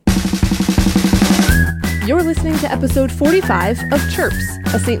You're listening to episode 45 of Chirps,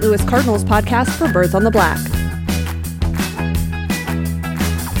 a St. Louis Cardinals podcast for Birds on the Black.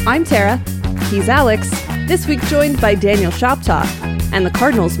 I'm Tara. He's Alex. This week joined by Daniel Shoptaw. And the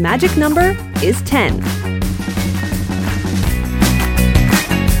Cardinals' magic number is 10.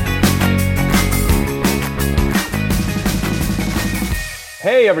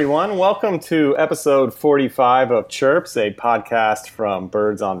 Hey everyone, welcome to episode 45 of Chirps, a podcast from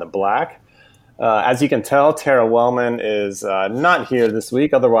Birds on the Black. As you can tell, Tara Wellman is not here this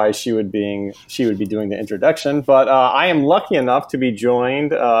week. Otherwise, she would be doing the introduction. But I am lucky enough to be joined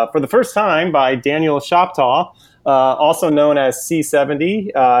for the first time by Daniel Shoptaw, also known as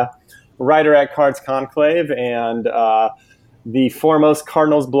C70, writer at Cards Conclave, and the foremost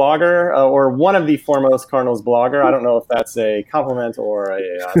Cardinals blogger, or one of the foremost Cardinals blogger. I don't know if that's a compliment or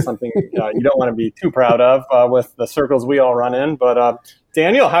something you don't want to be too proud of with the circles we all run in. But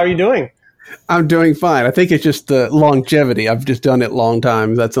Daniel, how are you doing? I'm doing fine. I think it's just the longevity. I've just done it long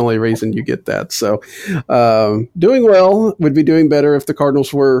time. That's the only reason you get that. So doing well. Would be doing better if the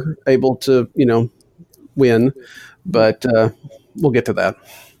Cardinals were able to, win. But we'll get to that.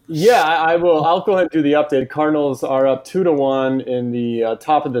 Yeah, I will. I'll go ahead and do the update. Cardinals are up 2-1 in the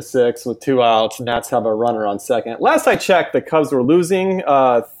top of the sixth with 2 outs. Nats have a runner on second. Last I checked, the Cubs were losing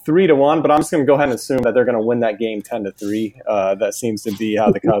 3-1, but I'm just going to go ahead and assume that they're going to win that game 10-3. That seems to be how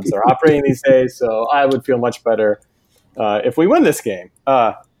the Cubs are operating these days. So I would feel much better if we win this game.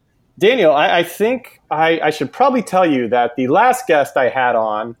 Daniel, I think I should probably tell you that the last guest I had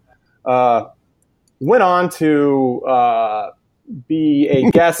on went on to be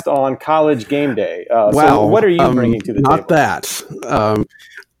a guest on College Game Day. Wow. So what are you bringing to the table? Not that.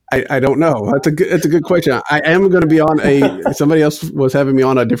 I don't know. That's a good question. I am going to be on somebody else was having me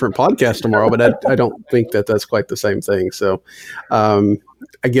on a different podcast tomorrow, but I don't think that's quite the same thing. So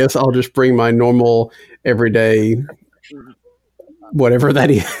I guess I'll just bring my normal everyday whatever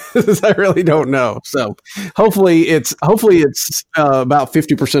that is. I really don't know. So hopefully it's about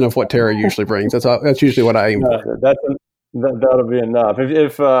 50% of what Tara usually brings. That's usually what I aim for. That'll be enough.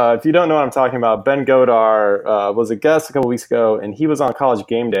 If you don't know what I'm talking about, Ben Godar was a guest a couple weeks ago, and he was on College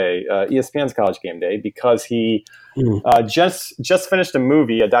Game Day, ESPN's College Game Day, because he just finished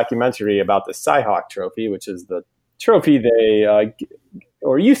a documentary about the Cy-Hawk Trophy, which is the trophy they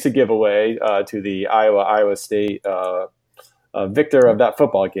used to give away to the Iowa State victor of that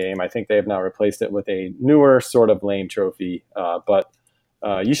football game. I think they have now replaced it with a newer sort of lame trophy, but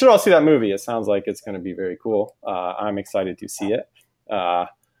you should all see that movie. It sounds like it's going to be very cool. I'm excited to see it.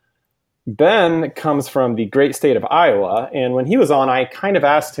 Ben comes from the great state of Iowa, and when he was on, I kind of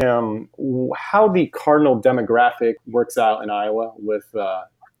asked him how the Cardinal demographic works out in Iowa with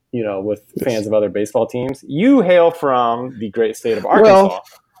fans of other baseball teams. You hail from the great state of Arkansas,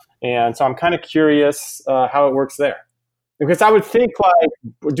 and so I'm kind of curious how it works there. Because I would think,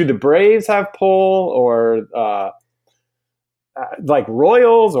 do the Braves have pull, or like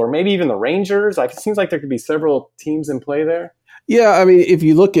Royals, or maybe even the Rangers? It seems like there could be several teams in play there. Yeah, I mean, if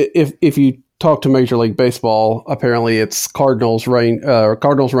you look at if you talk to Major League Baseball, apparently it's Cardinals,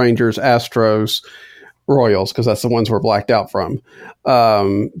 Rangers, Astros, Royals, because that's the ones we're blacked out from.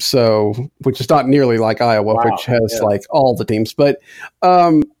 So, which is not nearly like Iowa, which has like all the teams, but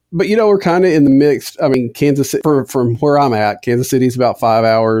we're kind of in the mix. I mean, Kansas City, from where I'm at, Kansas City's about 5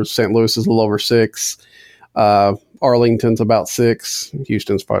 hours. St. Louis is a little over 6. Arlington's about 6.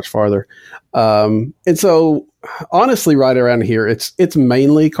 Houston's much farther. And so honestly, right around here, it's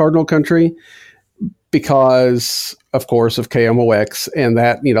mainly Cardinal country because, of course, of KMOX and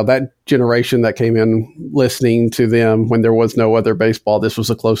that generation that came in listening to them when there was no other baseball. This was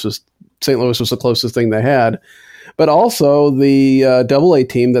the closest. St. Louis was the closest thing they had. But also the AA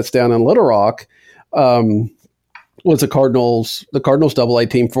team that's down in Little Rock was the Cardinals AA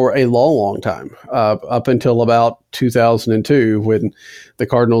team for a long, long time, up until about 2002, when the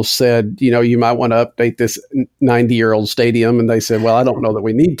Cardinals said, you might want to update this 90-year-old stadium. And they said, well, I don't know that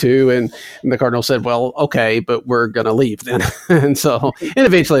we need to. And the Cardinals said, well, okay, but we're going to leave then. and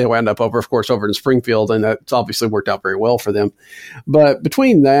eventually they wound up over in Springfield, and that's obviously worked out very well for them. But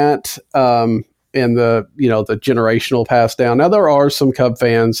between that, and the generational pass down. Now there are some Cub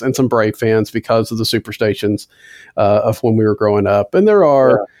fans and some Brave fans because of the superstations of when we were growing up, and there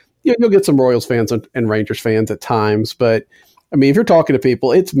are you'll get some Royals fans and Rangers fans at times. But I mean, if you're talking to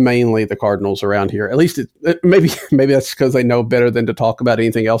people, it's mainly the Cardinals around here. At least maybe that's because they know better than to talk about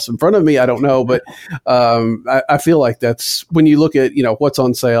anything else in front of me. I don't know, but I feel like that's when you look at what's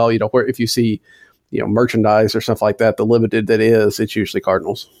on sale. Where if you see merchandise or stuff like that, the limited that is, it's usually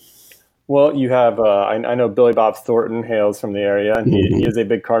Cardinals. Well, you have, I know Billy Bob Thornton hails from the area, and he is a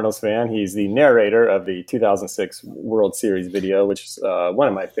big Cardinals fan. He's the narrator of the 2006 World Series video, which is one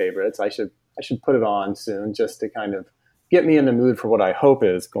of my favorites. I should put it on soon just to kind of get me in the mood for what I hope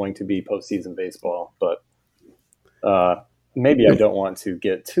is going to be postseason baseball. But maybe I don't want to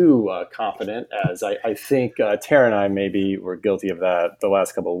get too confident, as I think Tara and I maybe were guilty of that the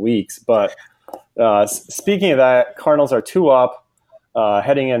last couple of weeks. But speaking of that, Cardinals are 2 up.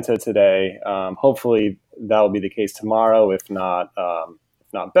 Heading into today, hopefully that will be the case tomorrow, if not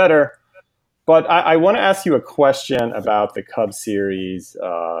better. But I want to ask you a question about the Cubs series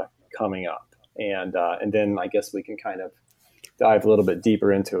coming up, and then I guess we can kind of dive a little bit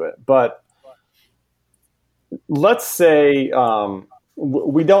deeper into it. But let's say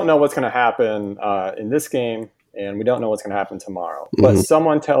we don't know what's going to happen in this game, and we don't know what's going to happen tomorrow. Mm-hmm. But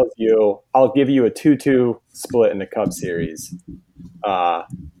someone tells you, I'll give you a 2-2 split in the Cubs series.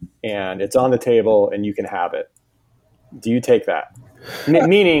 And it's on the table and you can have it. Do you take that?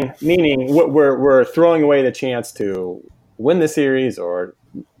 Meaning we're throwing away the chance to win the series or,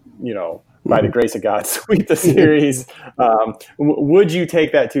 by the grace of God, sweep the series. Would you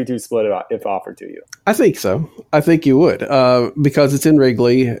take that 2-2 split if offered to you? I think so. I think you would, because it's in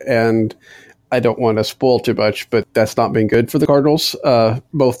Wrigley, and I don't want to spoil too much, but that's not been good for the Cardinals,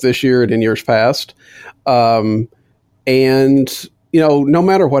 both this year and in years past. And no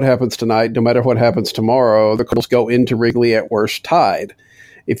matter what happens tonight, no matter what happens tomorrow, the Cardinals go into Wrigley at worst tied.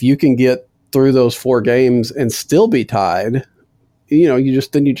 If you can get through those 4 games and still be tied, you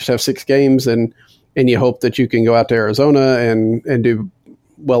just have 6 games and you hope that you can go out to Arizona and do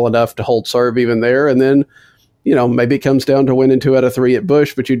well enough to hold serve even there. And then, maybe it comes down to winning 2 out of 3 at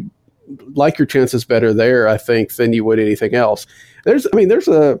Busch, but you like your chances better there, I think, than you would anything else.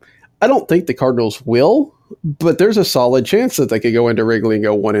 I don't think the Cardinals will, but there's a solid chance that they could go into Wrigley and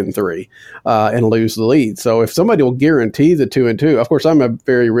go 1-3 and lose the lead. So if somebody will guarantee the 2-2, of course, I'm a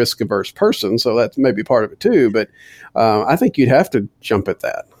very risk averse person, so that's maybe part of it too. But I think you'd have to jump at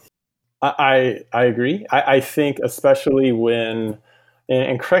that. I agree. I think especially when,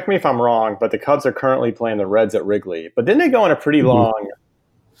 and correct me if I'm wrong, but the Cubs are currently playing the Reds at Wrigley. But then they go on a pretty long.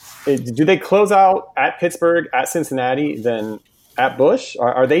 Do they close out at Pittsburgh, at Cincinnati, then at Busch?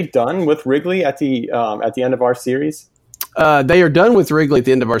 Are they done with Wrigley at the end of our series? They are done with Wrigley at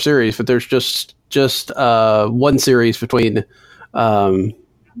the end of our series, but there's just one series between at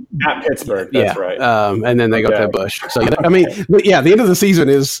Pittsburgh. That's right. And then they go to Busch. So the end of the season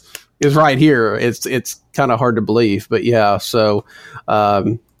is right here. It's kind of hard to believe, but yeah. So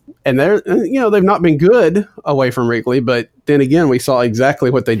and they're they've not been good away from Wrigley, but then again we saw exactly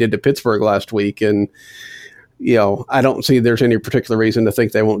what they did to Pittsburgh last week, and I don't see there's any particular reason to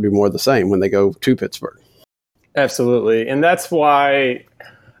think they won't do more of the same when they go to Pittsburgh. Absolutely. And that's why,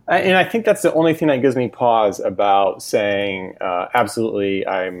 and I think that's the only thing that gives me pause about saying, absolutely,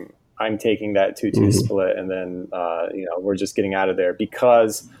 I'm taking that 2-2 split, and then, we're just getting out of there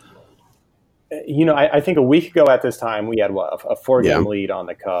because, I think a week ago at this time, we had a 4-game lead on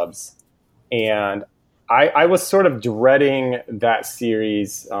the Cubs. And I was sort of dreading that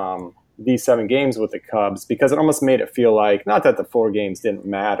series, these 7 games with the Cubs, because it almost made it feel like, not that the 4 games didn't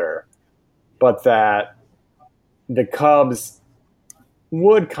matter, but that the Cubs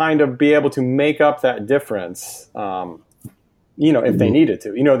would kind of be able to make up that difference, if they needed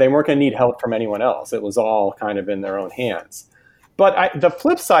to. They weren't going to need help from anyone else. It was all kind of in their own hands. But the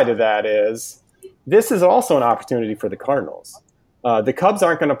flip side of that is, this is also an opportunity for the Cardinals. The Cubs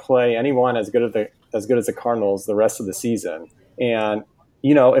aren't going to play anyone as good as the Cardinals the rest of the season. And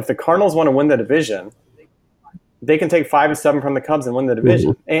if the Cardinals want to win the division, they can take 5-7 from the Cubs and win the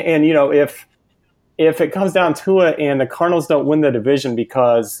division. And if it comes down to it and the Cardinals don't win the division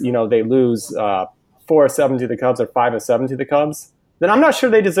because, they lose 4-7 to the Cubs or 5-7 to the Cubs, then I'm not sure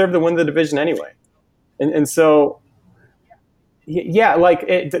they deserve to win the division anyway. And so,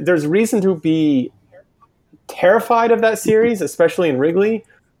 there's reason to be terrified of that series, especially in Wrigley.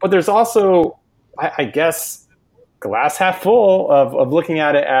 But there's also, I guess, glass half full of looking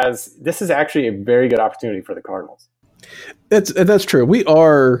at it as this is actually a very good opportunity for the Cardinals. That's true. We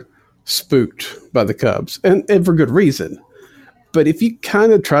are spooked by the Cubs, and for good reason. But if you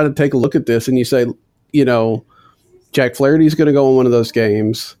kind of try to take a look at this and you say, Jack Flaherty's going to go in one of those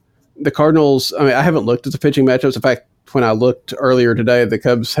games. The Cardinals, I haven't looked at the pitching matchups. In fact, when I looked earlier today, the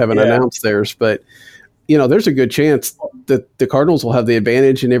Cubs haven't announced theirs, but there's a good chance that the Cardinals will have the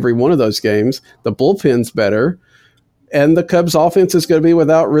advantage in every one of those games. The bullpen's better, and the Cubs offense is going to be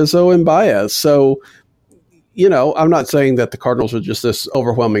without Rizzo and Baez. So, I'm not saying that the Cardinals are just this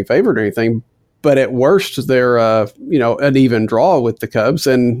overwhelming favorite or anything, but at worst, they're an even draw with the Cubs.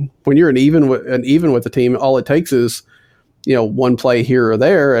 And when you're an even with the team, all it takes is one play here or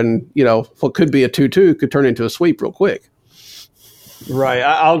there, and what could be a 2-2 could turn into a sweep real quick. Right.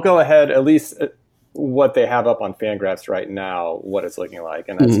 I'll go ahead, at least what they have up on Fangraphs right now, what it's looking like,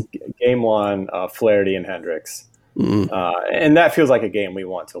 and that's game one, Flaherty and Hendricks. And that feels like a game we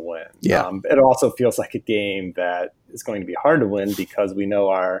want to win. Yeah. It also feels like a game that is going to be hard to win because we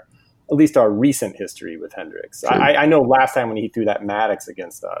know at least our recent history with Hendricks. I know last time when he threw that Maddox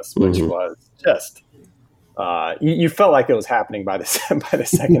against us, which was just you felt like it was happening by the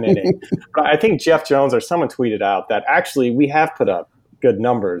second inning. But I think Jeff Jones or someone tweeted out that actually we have put up good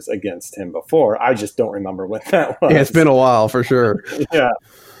numbers against him before. I just don't remember when that was. Yeah, it's been a while for sure. Yeah.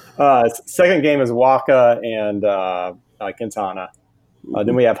 Second game is Waka and Quintana.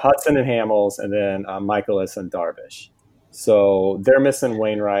 Then we have Hudson and Hamels, and then Michaelis and Darvish. So they're missing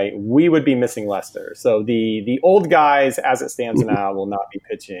Wainwright. We would be missing Lester. So the old guys, as it stands now, will not be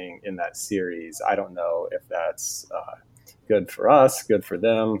pitching in that series. I don't know if that's good for us, good for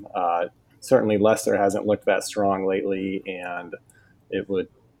them. Certainly Lester hasn't looked that strong lately, and it would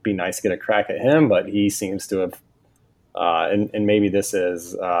be nice to get a crack at him, but he seems to have and maybe this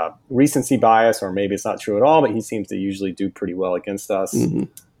is recency bias, or maybe it's not true at all, but he seems to usually do pretty well against us.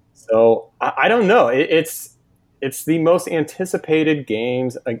 So I don't know. It's the most anticipated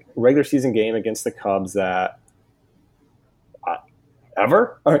games, a regular season game against the Cubs that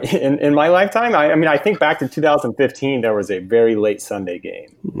ever in my lifetime. I mean, I think back to 2015, there was a very late Sunday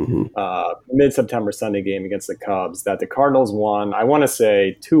game, mid-September Sunday game against the Cubs that the Cardinals won. I want to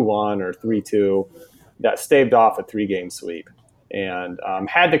say 2-1 or 3-2. That staved off a 3-game sweep. And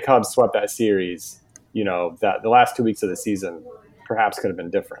had the Cubs swept that series, that the last 2 weeks of the season perhaps could have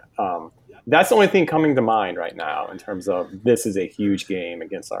been different. That's the only thing coming to mind right now in terms of this is a huge game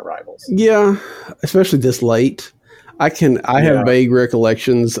against our rivals. Yeah, especially this late. I have vague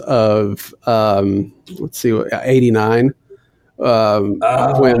recollections of, 89. When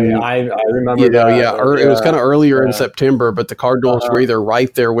I remember that. It was kind of earlier in September, but the Cardinals were either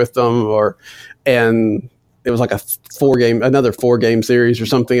right there with them and it was like another 4-game series or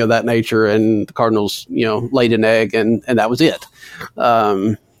something of that nature. And the Cardinals, laid an egg and that was it.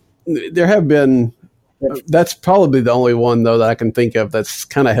 There have been, that's probably the only one though that I can think of that's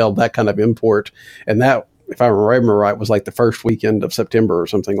kind of held that kind of import. And that, if I remember right, was like the first weekend of September or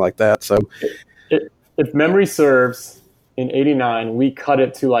something like that. So if memory serves, in 89, we cut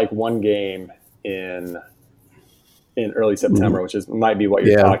it to like one game in early September, which might be what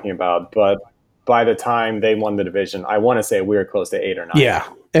you're talking about. But by the time they won the division, I want to say we were close to 8 or 9. Yeah,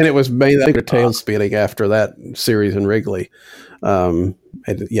 and it was mainly a tail spinning after that series in Wrigley.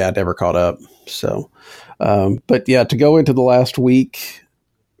 It never caught up. So, but yeah, to go into the last week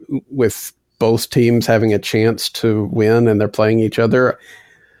with both teams having a chance to win and they're playing each other,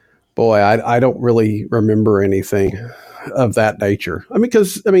 boy, I don't really remember anything of that nature.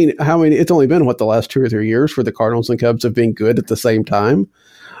 It's only been the last 2 or 3 years where the Cardinals and Cubs have been good at the same time.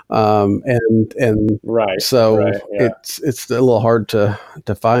 It's a little hard to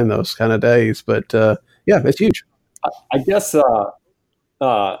find those kind of days, but it's huge. I guess 03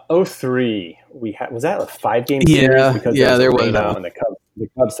 was that a 5-game series? Because there was and the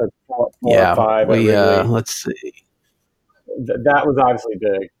Cubs had 4 or 5. Let's see. That was obviously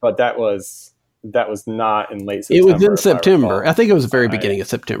big, but that was not in late September. It was in September. I think it was the very beginning of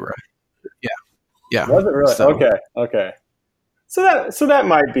September. Yeah. Was it really? So, okay. So that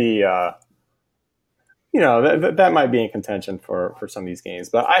might be, that might be in contention for some of these games.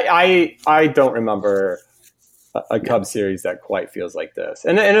 But I don't remember a Cubs series that quite feels like this,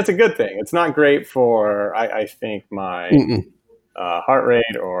 and it's a good thing. It's not great for I think my heart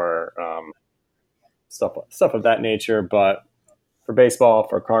rate or stuff of that nature, but for baseball,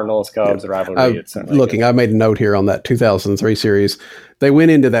 for Cardinals, Cubs, rivalry, it's certainly looking. Good. I made a note here on that 2003 series. They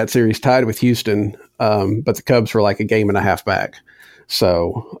went into that series tied with Houston, but the Cubs were like a game and a half back.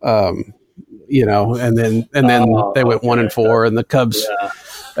 So, and then they went 1-4, and the Cubs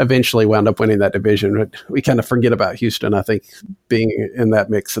eventually wound up winning that division. But we kind of forget about Houston, I think, being in that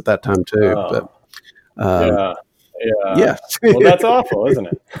mix at that time too. Yeah. Well, that's awful, isn't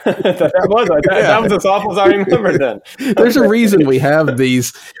it? that was as awful as I remember then. There's a reason we have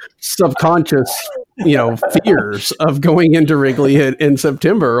these subconscious, fears of going into Wrigley in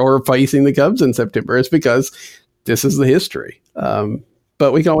September or facing the Cubs in September. It's because this is the history.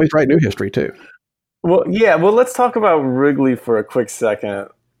 But we can always write new history too. Well, yeah. Well, let's talk about Wrigley for a quick second.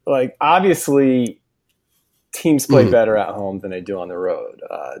 Like, obviously, teams play better at home than they do on the road.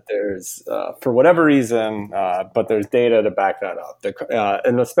 There's, for whatever reason, but there's data to back that up.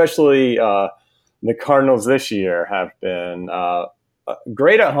 And especially the Cardinals this year have been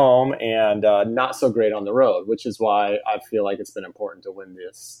great at home and not so great on the road, which is why I feel like it's been important to win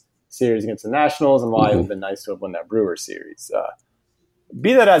this series against the Nationals and why it would have been nice to have won that Brewers series.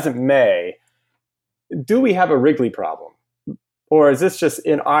 Be that as it may, do we have a Wrigley problem? Or is this just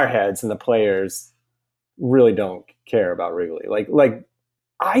in our heads and the players really don't care about Wrigley? Like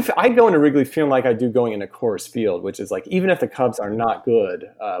I go into Wrigley feeling like I do going into Coors Field, which is like, even if the Cubs are not good,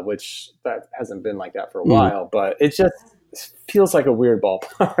 which that hasn't been like that for a while, but it just feels like a weird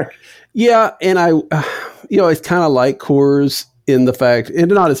ballpark. Yeah, and it's kind of like Coors in the fact,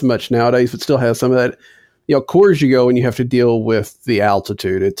 and not as much nowadays, but still has some of that. Coors, you go and you have to deal with the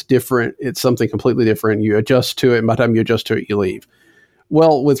altitude. It's different. It's something completely different. You adjust to it. And by the time you adjust to it, you leave.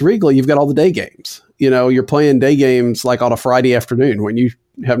 Well, with Wrigley, you've got all the day games. You're playing day games like on a Friday afternoon when you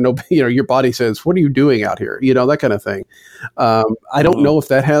have no, your body says, what are you doing out here? That kind of thing. I don't know if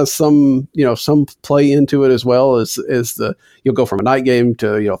that has some play into it as well as you'll go from a night game to,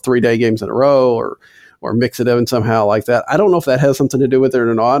 3-day games in a row or mix it in somehow like that. I don't know if that has something to do with it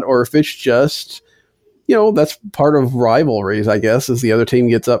or not, or if it's just, that's part of rivalries, I guess, as the other team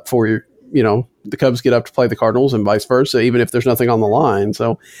gets up for you. The Cubs get up to play the Cardinals and vice versa, even if there's nothing on the line.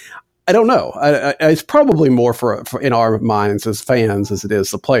 So I don't know. It's probably more for in our minds as fans as it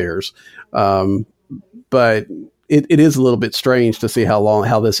is the players. But it is a little bit strange to see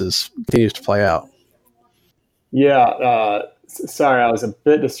how this continues to play out. Yeah. Sorry, I was a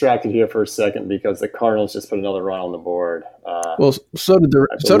bit distracted here for a second because the Cardinals just put another run on the board. Well, so did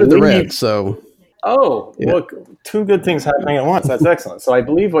the Reds. So. Oh, yeah. Look, two good things happening at once. That's excellent. So I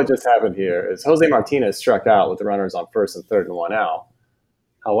believe what just happened here is Jose Martinez struck out with the runners on first and third and 1 out.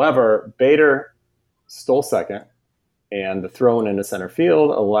 However, Bader stole second and the throw into center field,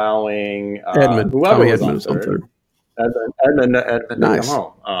 allowing whoever was on third. Edmund nice. To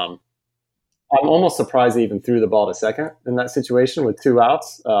come home. I'm almost surprised he even threw the ball to second in that situation with 2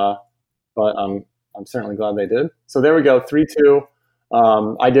 outs, but I'm certainly glad they did. So there we go, 3-2.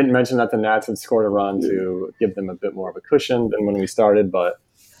 I didn't mention that the Nats had scored a run to give them a bit more of a cushion than when we started, but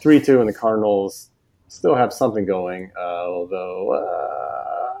 3-2 and the Cardinals still have something going, although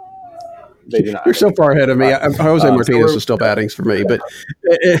they do not. You're so far ahead of me. Jose Martinez is still batting for me, but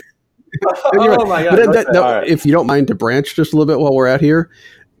oh my God! If you don't mind to branch just a little bit while we're out here,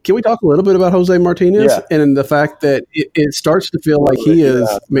 can we talk a little bit about Jose Martinez and the fact that it starts to feel like he is?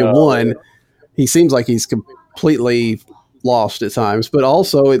 One, he seems like he's completely lost at times, but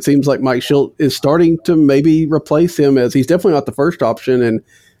also it seems like Mike Shildt is starting to maybe replace him, as he's definitely not the first option, and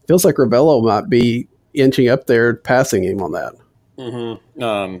feels like Ravello might be inching up there, passing him on that.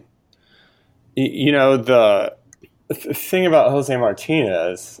 Mm-hmm. The thing about Jose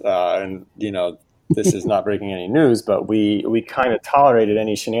Martinez, and this is not breaking any news, but we kind of tolerated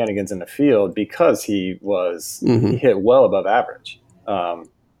any shenanigans in the field because he hit well above average.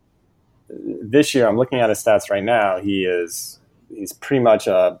 This year, I'm looking at his stats right now. He's pretty much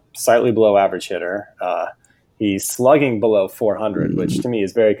a slightly below average hitter. He's slugging below 400, which to me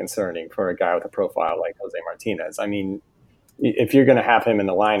is very concerning for a guy with a profile like Jose Martinez. I mean, if you're going to have him in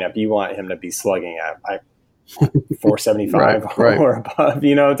the lineup, you want him to be slugging at 475 right. or above. I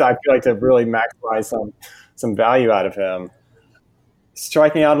feel like to really maximize some value out of him.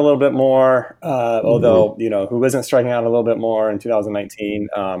 Striking out a little bit more, although who isn't striking out a little bit more in 2019.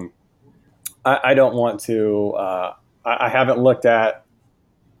 I don't want to. I haven't looked at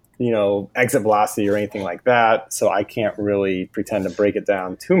exit velocity or anything like that, so I can't really pretend to break it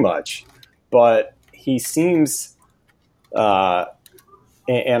down too much. But he seems, and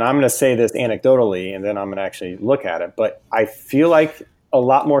I'm going to say this anecdotally, and then I'm going to actually look at it. But I feel like a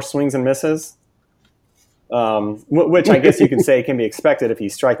lot more swings and misses, which I guess you can say can be expected if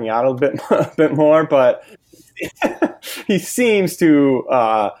he's striking out a bit more. But he seems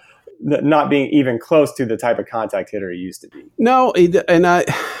to. Not being even close to the type of contact hitter he used to be. No, and I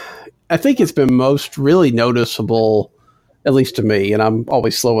think it's been most really noticeable, at least to me, and I'm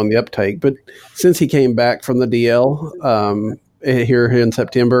always slow on the uptake, but since he came back from the DL here in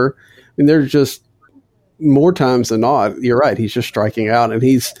September, I mean, there's just more times than not, you're right, he's just striking out, and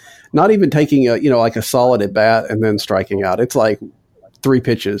he's not even taking like a solid at bat and then striking out. It's like 3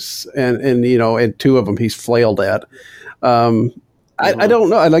 pitches, and 2 of them he's flailed at. I don't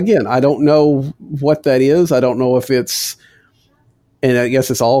know. And again, I don't know what that is. I don't know if it's, and I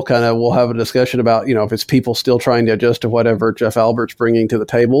guess it's all kind of, we'll have a discussion about, if it's people still trying to adjust to whatever Jeff Albert's bringing to the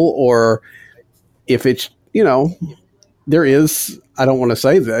table, or if it's, there is, I don't want to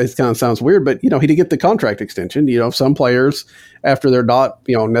say that, it kind of sounds weird, but, he did get the contract extension. Some players, after they're not,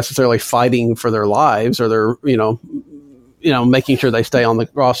 necessarily fighting for their lives or their, making sure they stay on the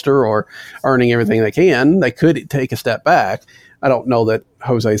roster or earning everything they can. They could take a step back. I don't know that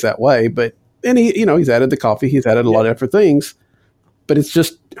Jose's that way, but he's added the coffee, he's added a lot of different things, but it's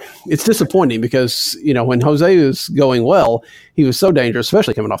disappointing because when Jose was going well, he was so dangerous,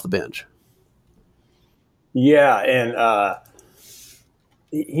 especially coming off the bench. Yeah, and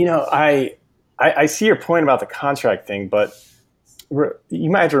I see your point about the contract thing, but you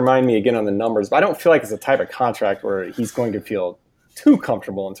might have to remind me again on the numbers, but I don't feel like it's a type of contract where he's going to feel too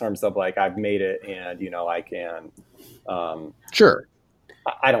comfortable in terms of like, I've made it and, I can. Sure.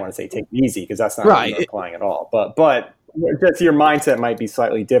 I don't want to say take it easy because that's not right. What applying at all. But just your mindset might be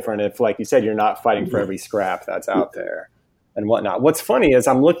slightly different if, like you said, you're not fighting for every scrap that's out there and whatnot. What's funny is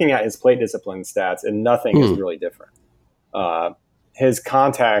I'm looking at his plate discipline stats and nothing is really different. His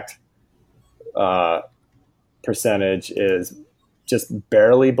contact percentage is just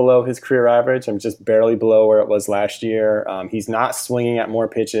barely below his career average. I'm just barely below where it was last year. He's not swinging at more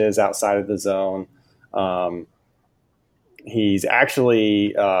pitches outside of the zone. He's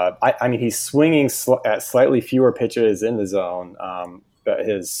actually, he's swinging at slightly fewer pitches in the zone, but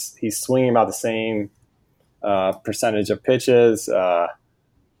he's swinging about the same percentage of pitches.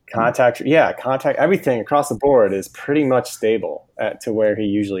 Contact, everything across the board is pretty much stable to where he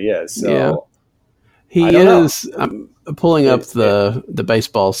usually is. So yeah. He is. I'm pulling up the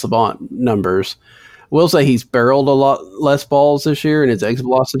baseball savant numbers. We'll say he's barreled a lot less balls this year, and his exit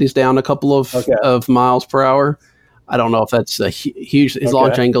velocity is down a couple of miles per hour. I don't know if that's a huge. His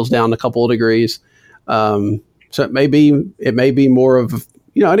launch angle's down a couple of degrees. So it may be more of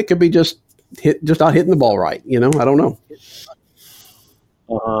and it could be just not hitting the ball right. I don't know.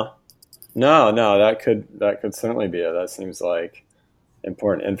 No, that could certainly be it. That seems like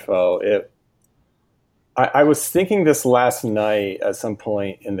important info. I was thinking this last night at some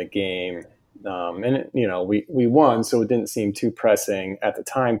point in the game, and we won, so it didn't seem too pressing at the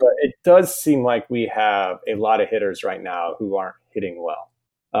time. But it does seem like we have a lot of hitters right now who aren't hitting well.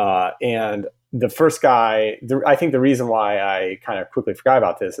 And the first guy, I think the reason why I kind of quickly forgot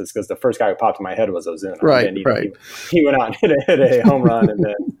about this is because the first guy who popped in my head was Ozuna. Right, He went out and hit a home run and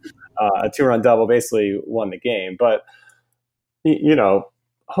then a 2-run double, basically won the game. But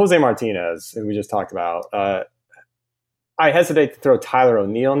Jose Martinez, who we just talked about, I hesitate to throw Tyler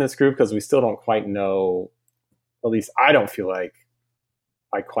O'Neill in this group because we still don't quite know, at least I don't feel like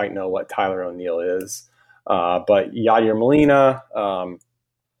I quite know what Tyler O'Neill is. But Yadier Molina,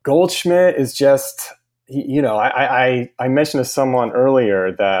 Goldschmidt is just, I mentioned to someone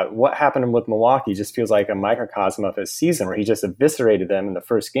earlier that what happened with Milwaukee just feels like a microcosm of his season where he just eviscerated them in the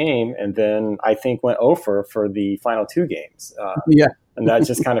first game and then I think went 0 for the final 2 games. And that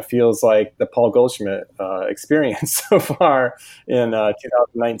just kind of feels like the Paul Goldschmidt experience so far in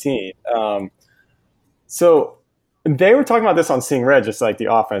 2019. So they were talking about this on Seeing Red, just like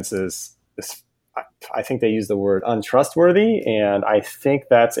the offense is I think they use the word untrustworthy, and I think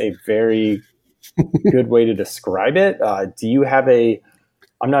that's a very good way to describe it. Do you have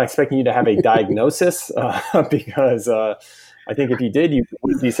I'm not expecting you to have a diagnosis because I think if you did, you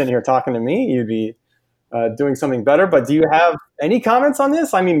would be sitting here talking to me. You'd be doing something better. But do you have any comments on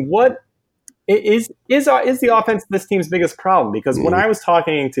this? I mean, what is the offense this team's biggest problem? Because when I was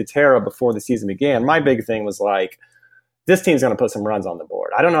talking to Tara before the season began, my big thing was like, this team's going to put some runs on the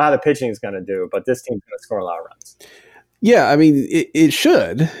board. I don't know how the pitching is going to do, but this team's going to score a lot of runs. Yeah, I mean, it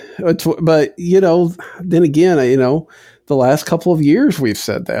should. But, then again, the last couple of years we've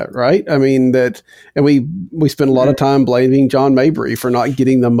said that, right? I mean, and we spent a lot of time blaming John Mabry for not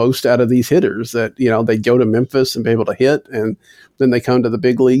getting the most out of these hitters that, they go to Memphis and be able to hit, and then they come to the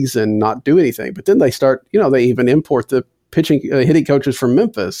big leagues and not do anything. But then they start, they even import the hitting coaches from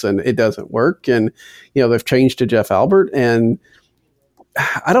Memphis, and it doesn't work. And, they've changed to Jeff Albert, and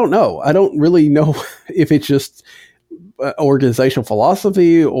I don't know. I don't really know if it's just organizational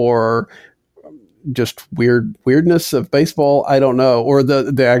philosophy or just weirdness of baseball. I don't know. Or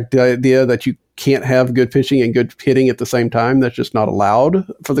the idea that you can't have good pitching and good hitting at the same time. That's just not allowed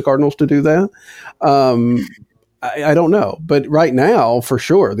for the Cardinals to do that. I don't know. But right now, for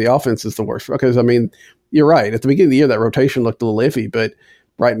sure, the offense is the worst. Because, I mean, you're right. At the beginning of the year, that rotation looked a little iffy. But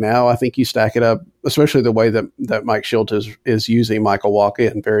right now, I think you stack it up, especially the way that Mike Shildt is using Michael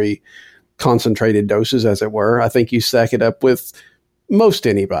Wacha in very concentrated doses, as it were. I think you stack it up with most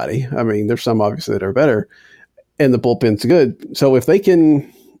anybody. I mean, there's some obviously that are better, and the bullpen's good. So if they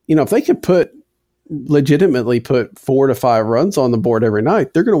can, legitimately put 4 to 5 runs on the board every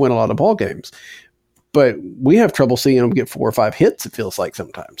night, they're going to win a lot of ball games. But we have trouble seeing them get 4 or 5 hits, it feels like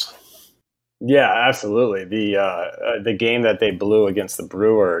sometimes. Yeah, absolutely. The game that they blew against the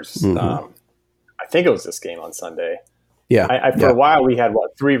Brewers, I think it was this game on Sunday. Yeah. For a while we had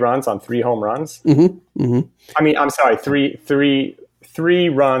 3 runs on 3 home runs. Mm-hmm. Mm-hmm. I mean, I'm sorry, three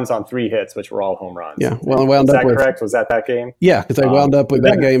runs on 3 hits, which were all home runs. Yeah. Well, wound is up that with, correct? Was that game? Yeah, because they wound up with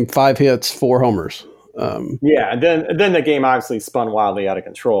that game 5 hits, 4 homers. Yeah, and then the game obviously spun wildly out of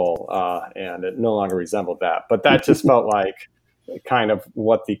control, and it no longer resembled that. But that just felt like kind of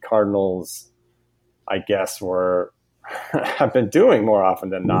what the Cardinals, I guess, have been doing more often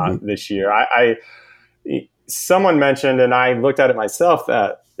than not this year. Someone mentioned, and I looked at it myself,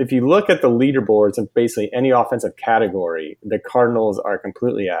 that if you look at the leaderboards in basically any offensive category, the Cardinals are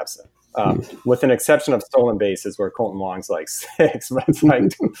completely absent. With an exception of stolen bases, where Colton Wong's like 6, but it's like,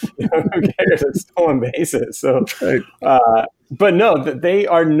 who cares? It's stolen bases. So, but no, they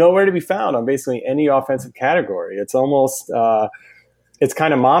are nowhere to be found on basically any offensive category. It's almost, it's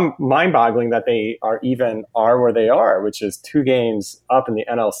kind of mind-boggling that they are where they are, which is 2 games up in the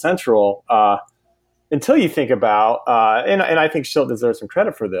NL Central. Until you think about, and I think Shildt deserves some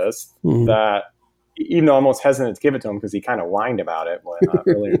credit for this, that. Even though I'm almost hesitant to give it to him because he kind of whined about it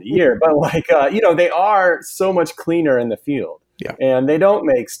earlier in the year. But they are so much cleaner in the field, and they don't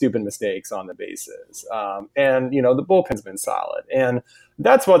make stupid mistakes on the bases. And the bullpen's been solid, and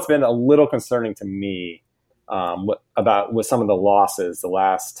that's what's been a little concerning to me with some of the losses the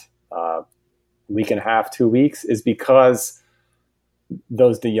last week and a half, 2 weeks, is because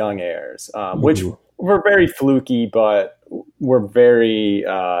those DeYoung errors, which were very fluky, but were very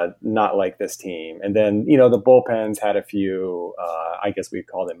not like this team. And then, the bullpens had a few, I guess we'd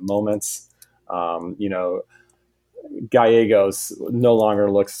call them moments. Gallegos no longer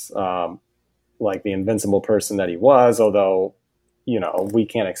looks like the invincible person that he was, although, we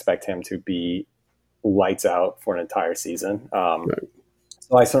can't expect him to be lights out for an entire season. So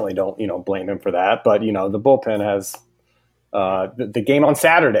I certainly don't, blame him for that. But, the bullpen has the game on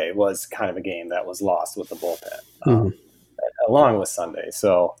Saturday was kind of a game that was lost with the bullpen. Along with Sunday.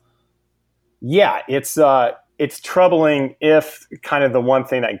 So yeah, it's troubling if kind of the one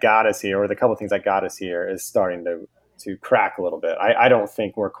thing that got us here, or the couple of things that got us here, is starting to crack a little bit. I don't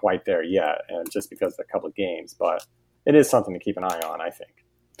think we're quite there yet, and just because of a couple of games, but it is something to keep an eye on, I think.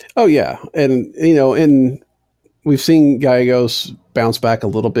 Oh yeah. And, and we've seen Gallegos bounce back a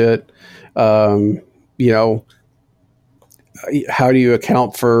little bit. How do you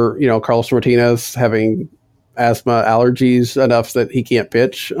account for, Carlos Martinez having asthma allergies enough that he can't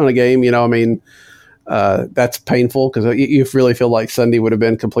pitch on a game? That's painful because you really feel like Sunday would have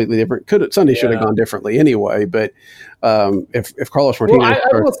been completely different. Sunday should have gone differently anyway, but if Carlos Martinez... Well,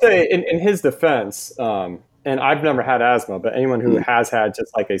 I will say in his defense, and I've never had asthma, but anyone who has had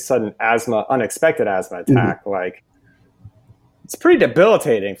just like a sudden unexpected asthma attack, it's pretty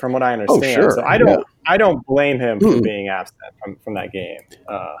debilitating from what I understand. Oh, sure. So I don't blame him for being absent from that game.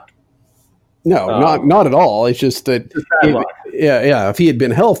 No, not at all. It's just that, if he had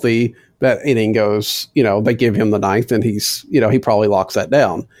been healthy, that inning goes, they give him the 9th, and he's, he probably locks that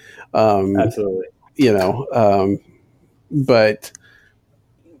down. Absolutely. But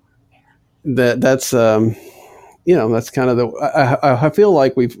that's that's kind of I feel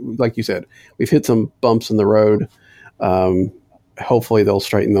like like you said, we've hit some bumps in the road. Hopefully they'll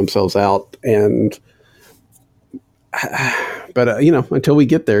straighten themselves out, but until we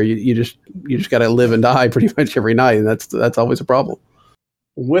get there, you just got to live and die pretty much every night, and that's always a problem.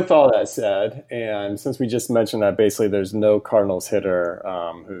 With all that said, and since we just mentioned that basically there's no Cardinals hitter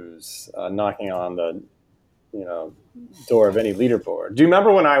who's knocking on the door of any leaderboard. Do you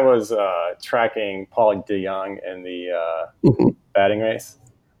remember when I was tracking Paul DeYoung in the batting race?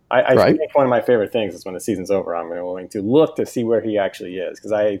 I think one of my favorite things is when the season's over, I'm going to look to see where he actually is,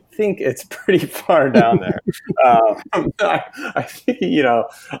 because I think it's pretty far down there. I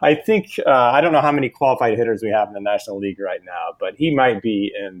think I don't know how many qualified hitters we have in the National League right now, but he might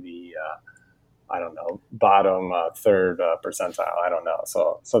be in the bottom third percentile. I don't know.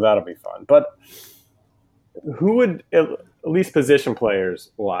 So that'll be fun. But who would, at least position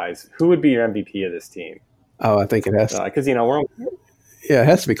players wise, who would be your MVP of this team? Oh, I think it has to. Because we're. Yeah, it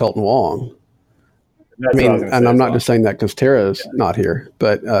has to be Colton Wong. And I'm not just saying that because Tara's not here,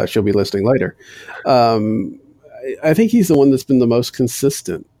 but she'll be listening later. I think he's the one that's been the most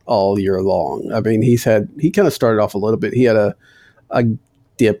consistent all year long. I mean, he kind of started off a little bit. He had a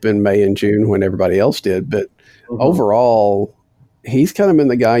dip in May and June when everybody else did, but overall, he's kind of been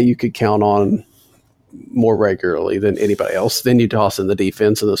the guy you could count on more regularly than anybody else. Then you toss in the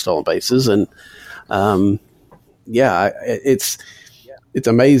defense and the stolen bases, and it's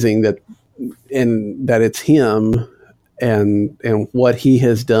amazing that it's him and what he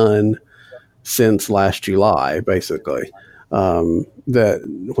has done since last July, basically. That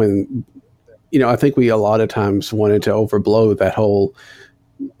when I think we a lot of times wanted to overblow that whole,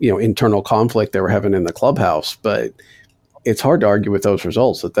 internal conflict they were having in the clubhouse, but it's hard to argue with those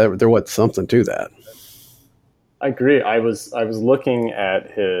results that there was something to that. I agree. I was looking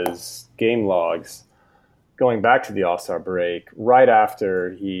at his game logs going back to the All-Star break right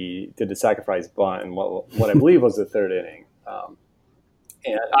after he did the sacrifice bunt in what I believe was the third inning.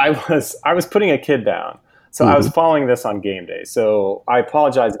 And I was putting a kid down. So I was following this on game day. So I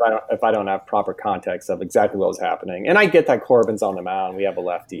apologize if I don't have proper context of exactly what was happening. And I get that Corbin's on the mound. We have a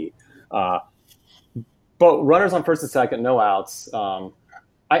lefty. But runners on first and second, no outs. I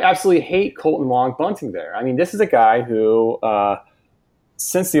absolutely hate Kolten Wong bunting there. I mean, this is a guy who,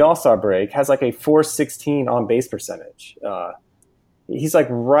 since the All-Star break, has like a .416 on-base percentage. He's like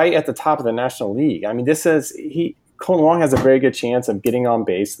right at the top of the National League. I mean, Kolten Wong has a very good chance of getting on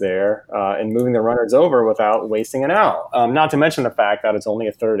base there and moving the runners over without wasting an out. Not to mention the fact that it's only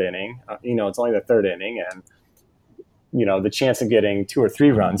a third inning. It's only the third inning, and the chance of getting 2 or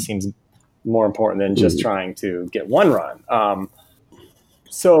 3 runs seems more important than just trying to get 1 run.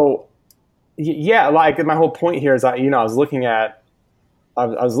 So, yeah, like my whole point here is I was looking at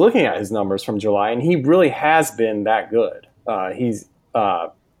his numbers from July, and he really has been that good.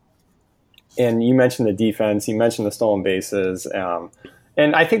 And you mentioned the defense, you mentioned the stolen bases.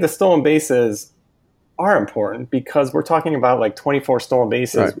 And I think the stolen bases are important because we're talking about like 24 stolen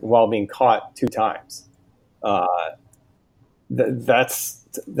bases while being caught 2 times. That's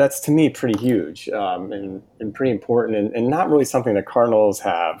to me pretty huge and pretty important and not really something the Cardinals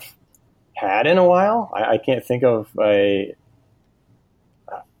have had in a while. I can't think of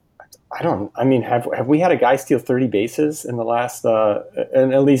have we had a guy steal 30 bases in the last,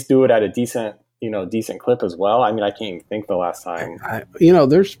 and at least do it at a decent clip as well? I mean, I can't even think the last time.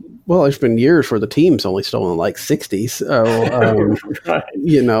 There's been years where the team's only stolen like 60. So, right.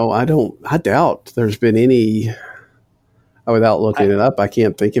 I doubt there's been any, without looking it up, I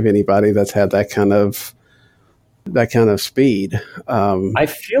can't think of anybody that's had that kind of speed. I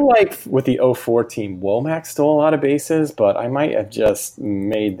feel like with the 04 team, Womack stole a lot of bases, but I might have just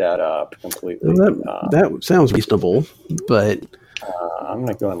made that up completely. Well, that sounds reasonable, but I'm going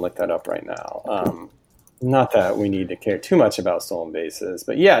to go and look that up right now. Not that we need to care too much about stolen bases,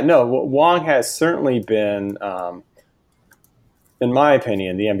 but yeah, no, Wong has certainly been, in my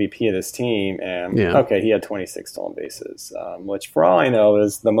opinion, the MVP of this team. And he had 26 stolen bases, which for all I know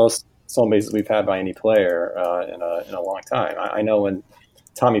is the most stolen bases we've had by any player in a long time. I know when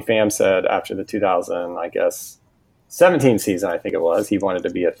Tommy Pham said after the 2017 season, I think it was, he wanted to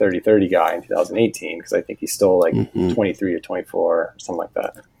be a 30-30 guy in 2018 because I think he stole like 23 or 24 or something like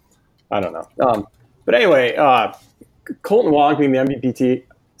that. I don't know. But anyway, Kolten Wong being the MVP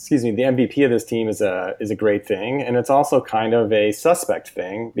of this team is a great thing, and it's also kind of a suspect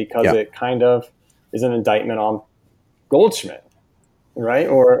thing because it kind of is an indictment on Goldschmidt. Right,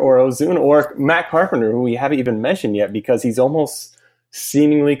 or Ozuna, or Matt Carpenter, who we haven't even mentioned yet because he's almost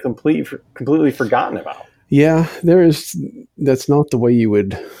seemingly completely forgotten about. Yeah, that's not the way you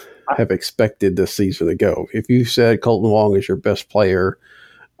would have expected this season to go. If you said Kolten Wong is your best player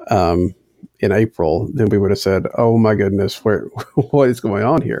in April, then we would have said, "Oh my goodness, what is going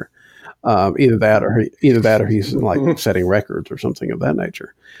on here?" Either that, or he's like setting records or something of that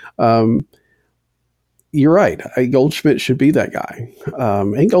nature. You're right. Goldschmidt should be that guy.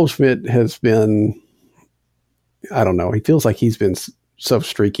 And Goldschmidt has been, I don't know, he feels like he's been so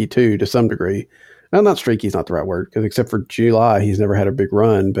streaky too, to some degree. Now, not streaky is not the right word, because except for July, he's never had a big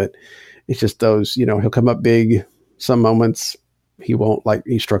run, but it's just those, he'll come up big some moments. He won't, like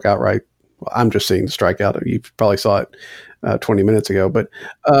he struck out right. Well, I'm just seeing the strikeout. You probably saw it 20 minutes ago, but,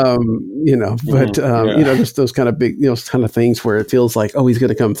 just those kind of big, kind of things where it feels like, oh, he's going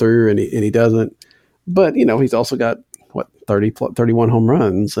to come through and he doesn't. But, he's also got, 31 home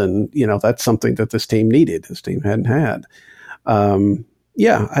runs. And, that's something that this team needed. This team hadn't had. I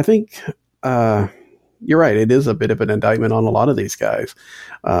think you're right. It is a bit of an indictment on a lot of these guys.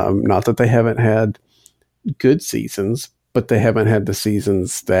 Not that they haven't had good seasons, but they haven't had the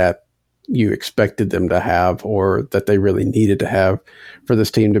seasons that you expected them to have or that they really needed to have for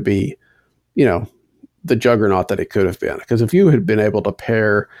this team to be, the juggernaut that it could have been. Because if you had been able to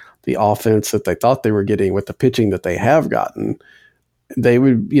pair the offense that they thought they were getting with the pitching that they have gotten, they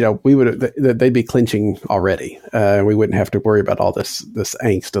would, they'd be clinching already. We wouldn't have to worry about all this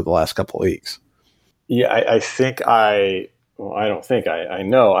angst of the last couple of weeks. Yeah, I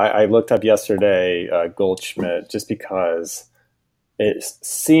know. I looked up yesterday Goldschmidt just because it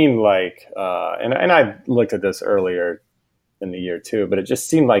seemed like, and I looked at this earlier in the year too, but it just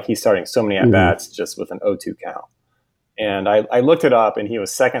seemed like he's starting so many at-bats just with an 0-2 count. And I looked it up, and he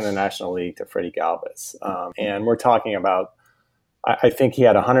was second in the National League to Freddie Galvis. And we're talking about, I think he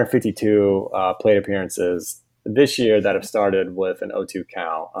had 152 plate appearances this year that have started with an 0-2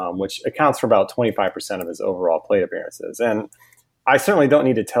 count, which accounts for about 25% of his overall plate appearances. And I certainly don't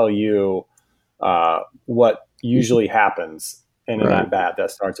need to tell you what usually happens in an at-bat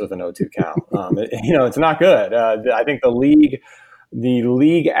that starts with an 0-2 count. It's not good. I think the league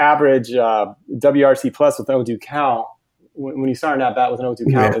average WRC plus with an 0-2 count, when you start an at-bat with an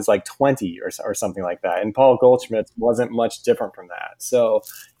 0-2 count, is like 20 or something like that. And Paul Goldschmidt wasn't much different from that. So,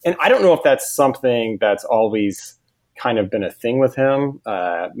 and I don't know if that's something that's always kind of been a thing with him.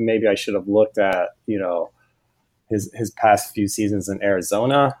 Maybe I should have looked at, his past few seasons in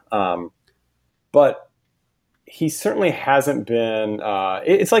Arizona. But he certainly hasn't been,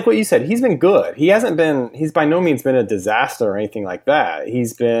 it's like what you said, he's been good. He's by no means been a disaster or anything like that.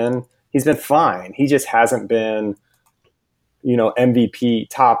 He's been fine. He just hasn't been, MVP,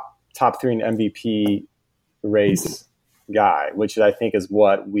 top 3 in MVP race guy, which I think is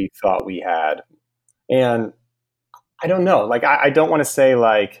what we thought we had. And I don't know, I don't want to say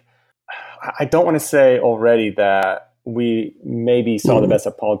already that we maybe saw the best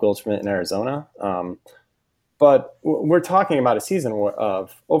of Paul Goldschmidt in Arizona. But we're talking about a season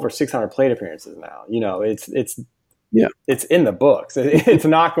of over 600 plate appearances now. It's in the books. It's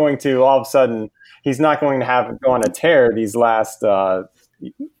not going to all of a sudden, he's not going to go on a tear these last, how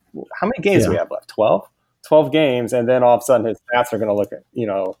many games do we have left? 12 games. And then all of a sudden his stats are going to look,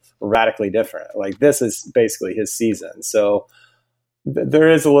 radically different. This is basically his season. So there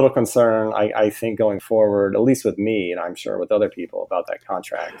is a little concern, I think, going forward, at least with me, and I'm sure with other people, about that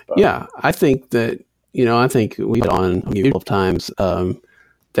contract. But, yeah, I think that, I think we've on a couple of times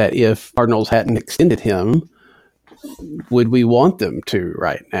that if Cardinals hadn't extended him, would we want them to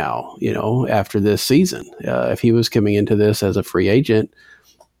right now, after this season? If he was coming into this as a free agent,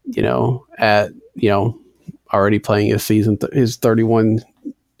 already playing his season, his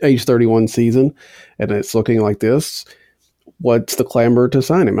age 31 season, and it's looking like this, what's the clamor to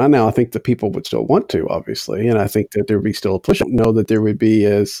sign him? Now, I think the people would still want to, obviously, and I think that there would be still a push. I don't know that there would be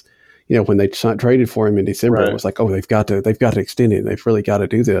as, when they traded for him in December, right. It was like, oh, they've got to extend it. They've really got to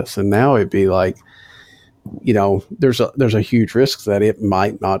do this. And now it'd be like, there's a huge risk that it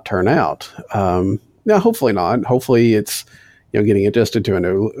might not turn out. Now, hopefully not. Hopefully it's, getting adjusted to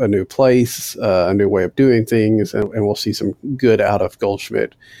a new place, a new way of doing things, and we'll see some good out of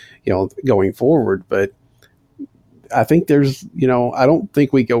Goldschmidt, going forward. But I think there's, I don't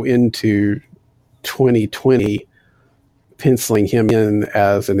think we go into 2020 penciling him in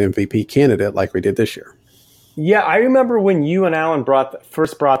as an MVP candidate like we did this year. Yeah, I remember when you and Alan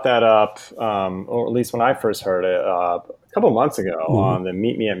first brought that up, or at least when I first heard it a couple months ago on the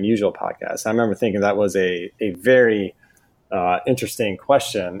Meet Me at Musial podcast. I remember thinking that was a very interesting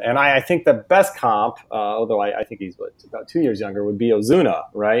question. And I think the best comp, although I think he's about 2 years younger, would be Ozuna,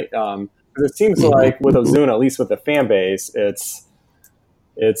 right? Because it seems like with Ozuna, at least with the fan base, it's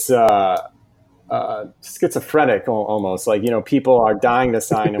schizophrenic almost. People are dying to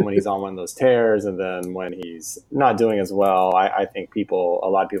sign him when he's on one of those tears, and then when he's not doing as well, I think a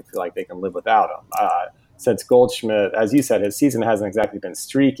lot of people feel like they can live without him. Since Goldschmidt, as you said, his season hasn't exactly been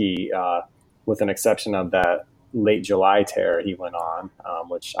streaky, with an exception of that late July tear he went on,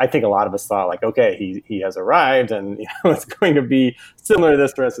 which I think a lot of us thought okay, he has arrived, and it's going to be similar to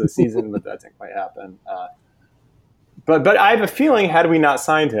this the rest of the season, but that didn't quite happen. But I have a feeling, had we not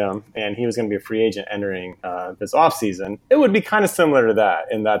signed him and he was going to be a free agent entering this offseason, it would be kind of similar to that,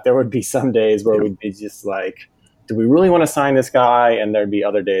 in that there would be some days where we'd be just like, do we really want to sign this guy? And there'd be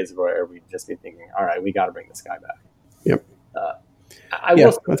other days where we'd just be thinking, all right, we got to bring this guy back. Yep. I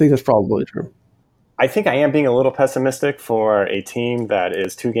think that's probably true. I think I am being a little pessimistic for a team that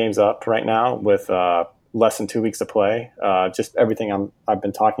is 2 games up right now with less than 2 weeks to play. Just everything I've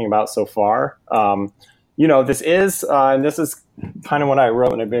been talking about so far. This is, and this is kind of what I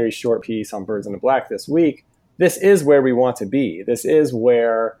wrote in a very short piece on Birds in the Black this week. This is where we want to be. This is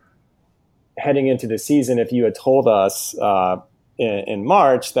where, heading into the season, if you had told us in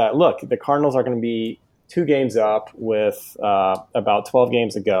March that, look, the Cardinals are going to be 2 games up with about 12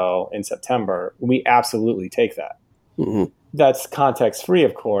 games to go in September, we absolutely take that. Mm-hmm. That's context free,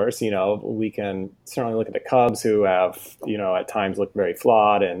 of course. We can certainly look at the Cubs, who have, at times looked very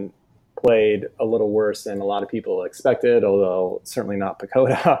flawed and played a little worse than a lot of people expected, although certainly not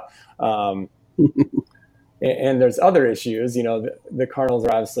Pacoda. And there's other issues. The Cardinals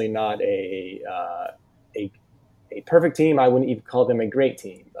are obviously not a perfect team. I wouldn't even call them a great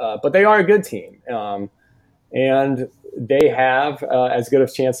team, but they are a good team. And they have as good a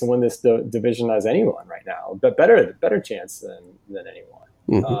chance to win this division as anyone right now, but better chance than anyone.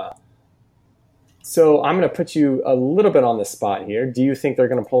 Mm-hmm. So I'm going to put you a little bit on the spot here. Do you think they're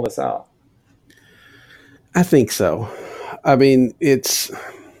going to pull this out? I think so. I mean, it's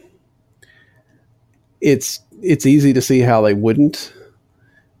easy to see how they wouldn't,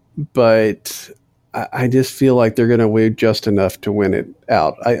 but I just feel like they're going to win just enough to win it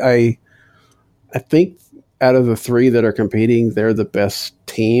out. I think out of the three that are competing, they're the best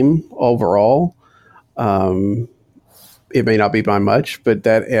team overall. It may not be by much, but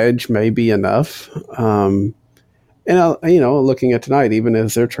that edge may be enough. And looking at tonight, even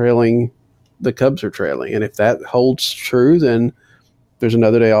as they're trailing, the Cubs are trailing, and if that holds true, then there's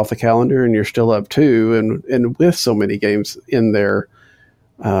another day off the calendar, and you're still up 2, and with so many games in their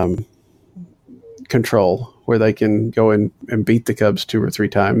control, where they can go in and beat the Cubs 2 or 3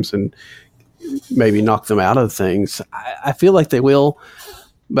 times and maybe knock them out of things. I feel like they will,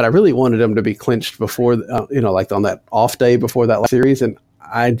 but I really wanted them to be clinched before, like on that off day before that last series, and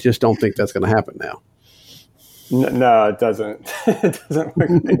I just don't think that's going to happen now. No, it doesn't. It doesn't look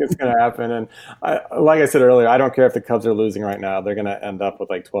like it's going to happen. And like I said earlier, I don't care if the Cubs are losing right now. They're going to end up with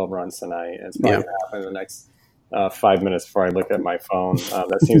like 12 runs tonight. And it's probably going to happen in the next 5 minutes before I look at my phone.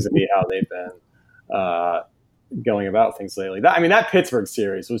 That seems to be how they've been going about things lately. That Pittsburgh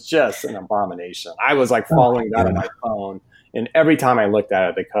series was just an abomination. I was like following that on my phone, and every time I looked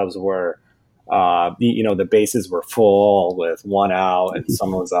at it, the Cubs were the bases were full with 1 out and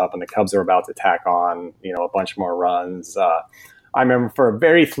someone was up, and the Cubs were about to tack on, a bunch more runs. I remember for a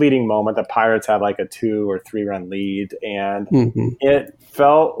very fleeting moment, the Pirates had like a 2 or 3 run lead, and it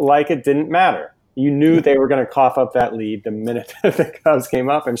felt like it didn't matter. You knew they were going to cough up that lead the minute that the Cubs came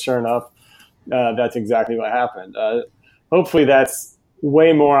up, and sure enough, that's exactly what happened. Hopefully that's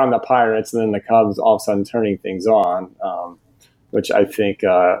way more on the Pirates than the Cubs all of a sudden turning things on, which I think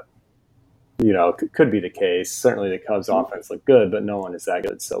could be the case. Certainly the Cubs offense looked good, but no one is that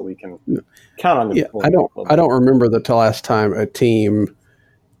good, so we can count on them. Yeah, I don't remember the last time a team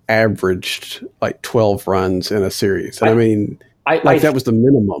averaged like 12 runs in a series. That was the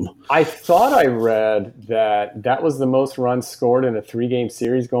minimum. I thought I read that was the most runs scored in a 3-game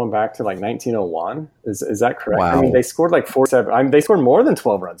series going back to like 1901. Is that correct? Wow. They scored like 47. They scored more than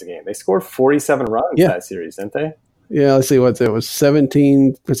 12 runs a game. They scored 47 runs that series, didn't they? Yeah, let's see what it was.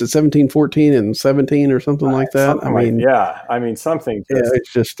 17, was it 17, 14, and 17 or something like that? Something.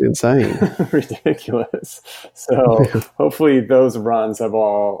 It's just insane. Ridiculous. So hopefully those runs are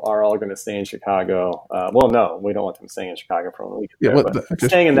all going to stay in Chicago. No, we don't want them staying in Chicago for a week.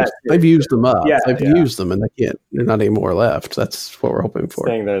 Staying in that. They've used them up. They've used them, and there's not any more left. That's what we're hoping for.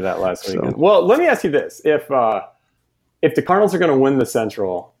 Staying there that last weekend. Well, let me ask you this: if the Cardinals are going to win the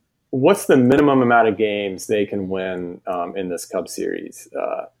Central, what's the minimum amount of games they can win in this Cubs series?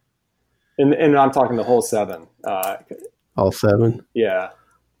 And I'm talking the whole 7. All 7? Yeah.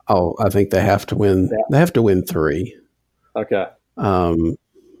 Oh, I think they have to win. Yeah. They have to win 3. Okay.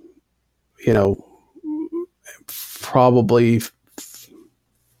 Probably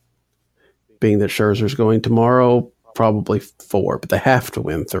being that Scherzer's going tomorrow, probably 4, but they have to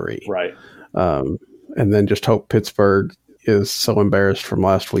win 3. Right. And then just hope Pittsburgh is so embarrassed from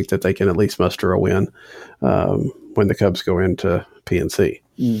last week that they can at least muster a win when the Cubs go into PNC.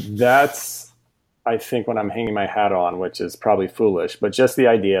 That's, I think, what I'm hanging my hat on, which is probably foolish, but just the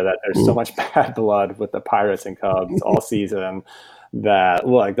idea that there's so much bad blood with the Pirates and Cubs all season that,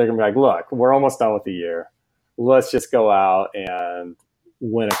 they're going to be like, we're almost done with the year. Let's just go out and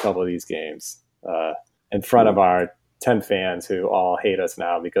win a couple of these games in front of our 10 fans who all hate us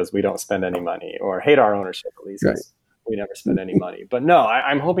now because we don't spend any money, or hate our ownership at least. Right. We never spend any money. But no,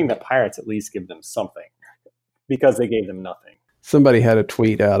 I'm hoping the Pirates at least give them something, because they gave them nothing. Somebody had a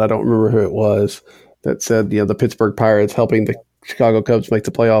tweet out, I don't remember who it was, that said, the Pittsburgh Pirates helping the Chicago Cubs make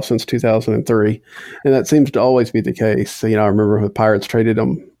the playoffs since 2003. And that seems to always be the case. I remember the Pirates traded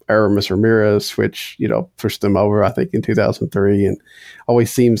them Aramis Ramirez, which, pushed them over, I think, in 2003. And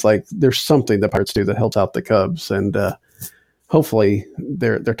always seems like there's something the Pirates do that helps out the Cubs. And hopefully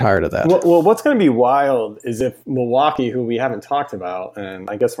they're tired of that. Well, what's going to be wild is if Milwaukee, who we haven't talked about, and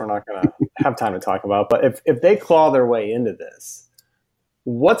I guess we're not going to have time to talk about, but if they claw their way into this,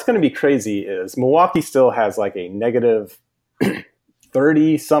 what's going to be crazy is Milwaukee still has like a negative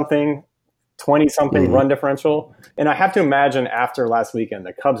 30-something, 20-something run differential. And I have to imagine after last weekend,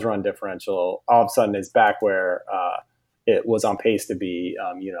 the Cubs run differential all of a sudden is back where it was on pace to be,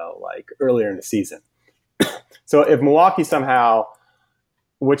 like earlier in the season. So if Milwaukee somehow,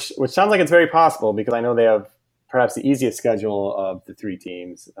 which sounds like it's very possible, because I know they have perhaps the easiest schedule of the 3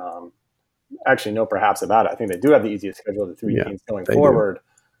 teams, actually no perhaps about it. I think they do have the easiest schedule of the three teams going they forward.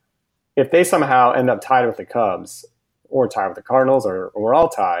 If they somehow end up tied with the Cubs or tied with the Cardinals, or we're all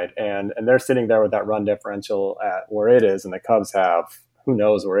tied, and they're sitting there with that run differential at where it is, and the Cubs have who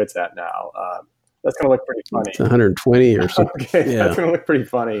knows where it's at now. That's going to look pretty funny. It's 120 or something. Okay, yeah. That's going to look pretty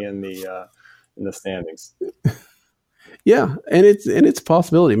funny in the standings. Yeah, and it's a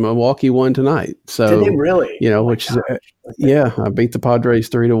possibility. Milwaukee won tonight, so did they really? Which is I beat the Padres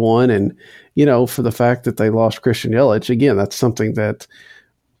 3-1, and for the fact that they lost Christian Yelich again, that's something that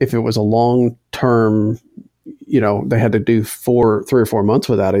if it was a long term, they had to do 3 or 4 months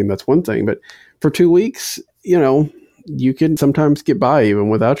without him. That's one thing, but for 2 weeks, you can sometimes get by even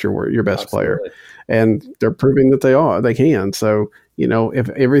without your best player, and they're proving that they can. So if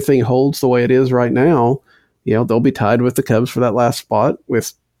everything holds the way it is right now, they'll be tied with the Cubs for that last spot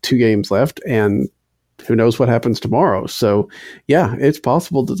with 2 games left, and who knows what happens tomorrow. So, yeah, it's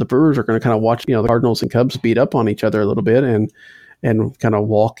possible that the Brewers are going to kind of watch, the Cardinals and Cubs beat up on each other a little bit and kind of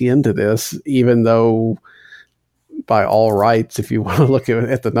walk into this, even though by all rights, if you want to look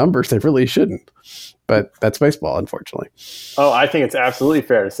at the numbers, they really shouldn't. But that's baseball, unfortunately. Oh, I think it's absolutely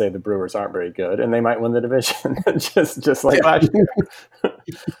fair to say the Brewers aren't very good, and they might win the division just like last year.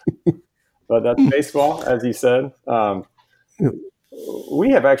 But that's baseball, as you said.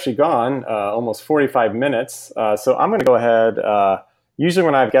 We have actually gone almost 45 minutes, so I'm going to go ahead. Usually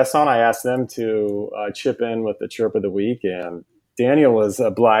when I have guests on, I ask them to chip in with the chirp of the week, and Daniel was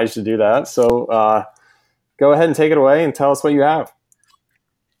obliged to do that. So go ahead and take it away and tell us what you have.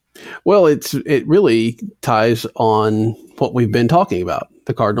 Well, it really ties on what we've been talking about,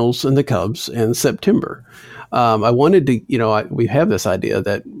 the Cardinals and the Cubs in September. I wanted to, we have this idea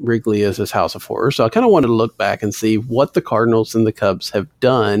that Wrigley is this house of horrors. So I kind of wanted to look back and see what the Cardinals and the Cubs have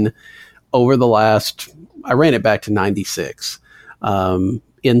done over the last, I ran it back to 96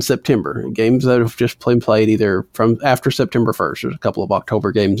 in September. Games that have just played either from after September 1st. There's a couple of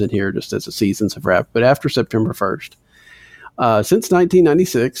October games in here just as the seasons have wrapped, but after September 1st. Since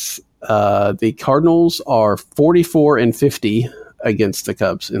 1996, the Cardinals are 44-50 against the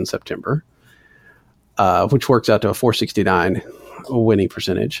Cubs in September. Which works out to a 469 winning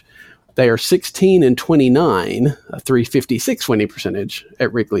percentage. They are 16-29, a 356 winning percentage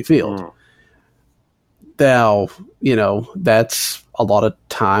at Wrigley Field. Now, that's a lot of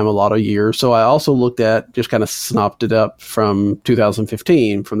time, a lot of years. So I also looked at, just kind of snopped it up from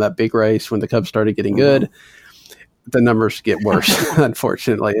 2015, from that big race when the Cubs started getting good. The numbers get worse,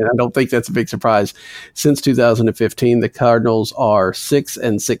 unfortunately. And I don't think that's a big surprise. Since 2015, the Cardinals are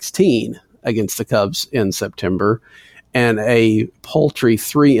 6-16 against the Cubs in September, and a paltry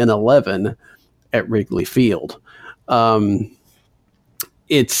 3-11 at Wrigley Field.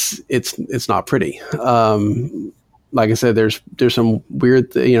 It's not pretty. Like I said, there's some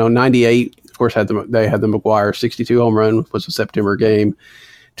weird, 98, of course, they had the McGuire 62 home run, was a September game.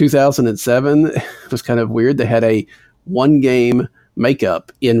 2007 was kind of weird. They had a 1-game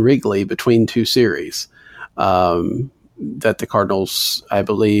makeup in Wrigley between 2 series. That the Cardinals, I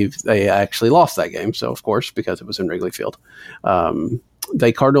believe, they actually lost that game. So, of course, because it was in Wrigley Field.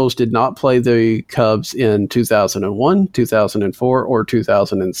 The Cardinals did not play the Cubs in 2001, 2004, or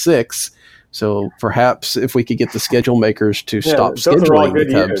 2006. So, perhaps if we could get the schedule makers to stop scheduling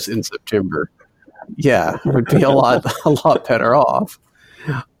the Cubs in September, we'd be a lot better off.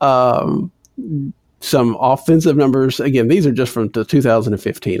 Some offensive numbers. Again, these are just from the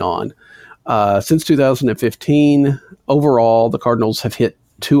 2015 on. Since 2015, overall, the Cardinals have hit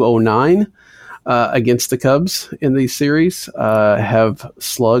 209 against the Cubs in these series, have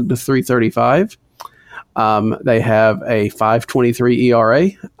slugged 335. They have a 5.23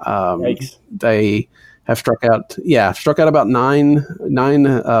 ERA. They have struck out about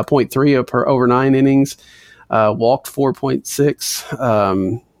 9.3 per over 9 innings, walked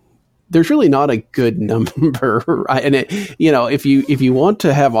 4.6. There's really not a good number, right? And if you want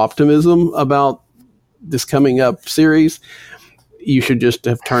to have optimism about this coming up series, you should just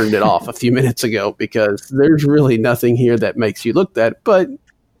have turned it off a few minutes ago, because there's really nothing here that makes you look that. But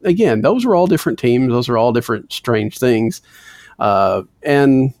again, those are all different teams. Those are all different strange things.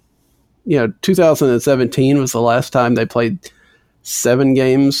 And 2017 was the last time they played 7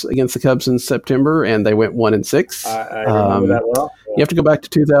 games against the Cubs in September, and they went 1-6. I remember that well. Yeah. You have to go back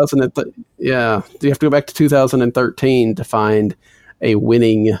to 2013 to find a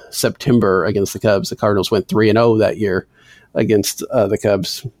winning September against the Cubs. The Cardinals went 3-0 that year against the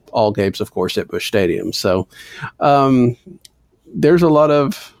Cubs, all games, of course, at Busch Stadium. So there's a lot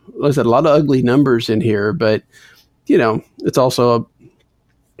of ugly numbers in here, but it's also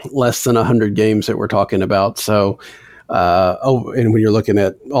less than 100 games that we're talking about. So and when you're looking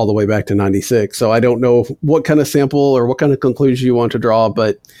at all the way back to 96. So I don't know what kind of sample or what kind of conclusion you want to draw,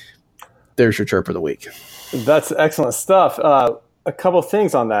 but there's your chirp of the week. That's excellent stuff. A couple of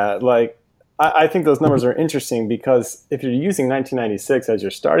things on that. Like, I think those numbers are interesting because if you're using 1996 as your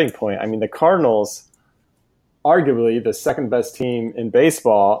starting point, I mean, the Cardinals, arguably the second best team in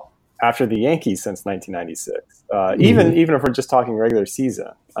baseball after the Yankees since 1996, even if we're just talking regular season.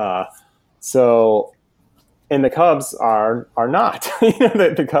 So, and the Cubs are not.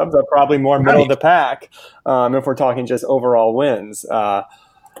 The Cubs are probably more middle of the pack if we're talking just overall wins.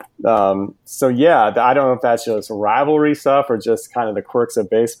 So yeah, I don't know if that's just rivalry stuff or just kind of the quirks of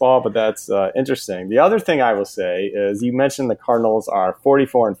baseball, but that's interesting. The other thing I will say is you mentioned the Cardinals are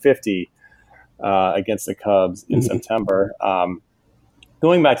 44-50 against the Cubs in September.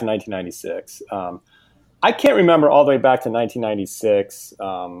 Going back to 1996, I can't remember all the way back to 1996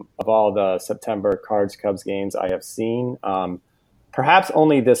 of all the September Cards-Cubs games I have seen. Perhaps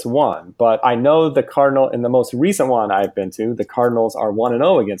only this one, but I know the Cardinal in the most recent one I've been to, the Cardinals are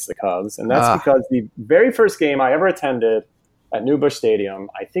 1-0 against the Cubs. And that's because the very first game I ever attended at New Busch Stadium,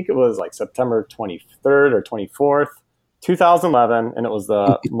 I think it was like September 23rd or 24th, 2011. And it was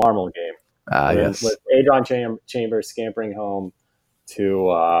the Marmol game. Yes. With Adron Chambers scampering home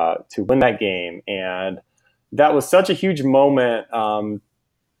to win that game. And that was such a huge moment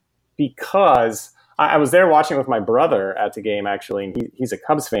because I was there watching with my brother at the game, actually, and he's a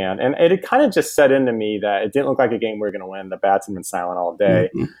Cubs fan. And it had kind of just set into me that it didn't look like a game we were going to win. The bats had been silent all day.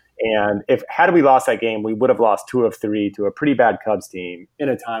 And had we lost that game, we would have lost 2 of 3 to a pretty bad Cubs team in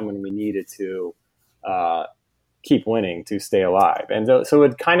a time when we needed to keep winning to stay alive. And so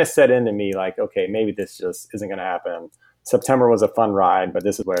it kind of set into me like, okay, maybe this just isn't going to happen. September was a fun ride, but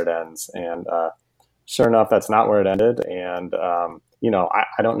this is where it ends. And sure enough, that's not where it ended. And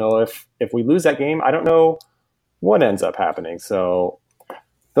I don't know if we lose that game, I don't know what ends up happening. So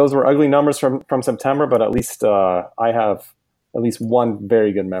those were ugly numbers from September, but at least I have at least one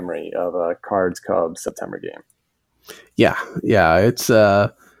very good memory of a Cards-Cubs September game. Yeah. It's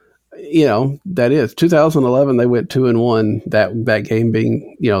that is 2011. They went 2-1. That game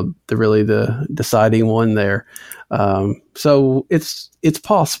being the deciding one there. So it's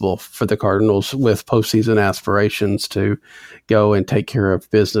possible for the Cardinals with postseason aspirations to go and take care of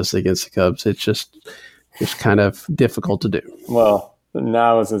business against the Cubs. It's just kind of difficult to do. Well,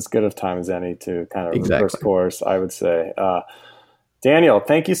 now is as good of time as any to kind of reverse course, I would say. Daniel,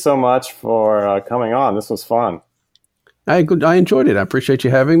 thank you so much for coming on. This was fun. I enjoyed it. I appreciate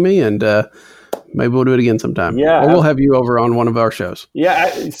you having me, and maybe we'll do it again sometime. Yeah, or we'll have you over on one of our shows.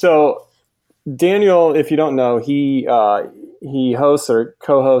 Yeah. So Daniel, if you don't know, he hosts or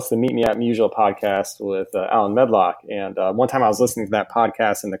co-hosts the Meet Me at Musial podcast with Alan Medlock. And one time I was listening to that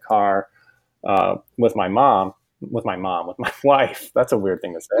podcast in the car with my wife. That's a weird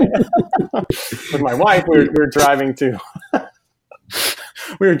thing to say. With my wife, we were driving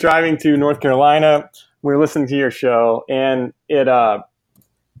to North Carolina. We were listening to your show, and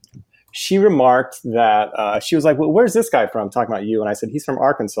she remarked that she was like, well, where's this guy from? Talking about you. And I said, he's from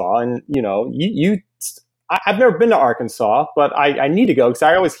Arkansas. And, I've never been to Arkansas, but I need to go because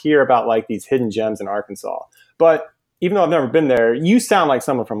I always hear about like these hidden gems in Arkansas. But even though I've never been there, you sound like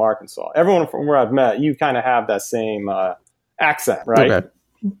someone from Arkansas. Everyone from where I've met, you kind of have that same accent, right? Okay.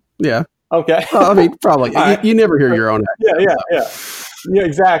 Yeah. Okay. I mean, probably. You never hear your own accent. Yeah,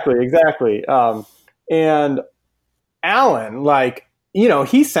 exactly. And Alan, like,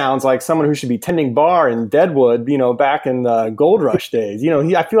 he sounds like someone who should be tending bar in Deadwood, back in the Gold Rush days.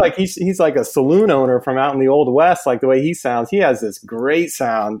 I feel like he's like a saloon owner from out in the Old West, like the way he sounds. He has this great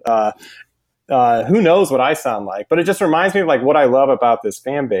sound. Who knows what I sound like? But it just reminds me of like what I love about this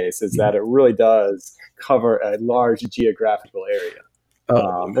fan base is that it really does cover a large geographical area,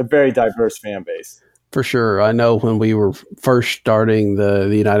 a very diverse fan base. For sure. I know when we were first starting the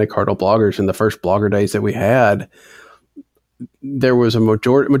United Cardinal Bloggers in the first blogger days that we had, there was a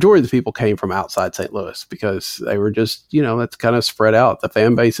majority of the people came from outside St. Louis because they were just, that's kind of spread out. The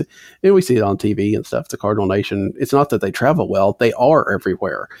fan base, and we see it on TV and stuff, the Cardinal Nation, it's not that they travel well. They are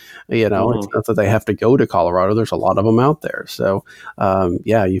everywhere. It's not that they have to go to Colorado. There's a lot of them out there. So,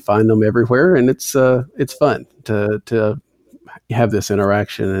 you find them everywhere, and it's fun to have this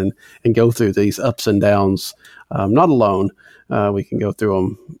interaction and go through these ups and downs, not alone. We can go through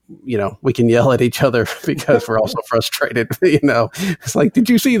them, we can yell at each other because we're also frustrated. It's like, did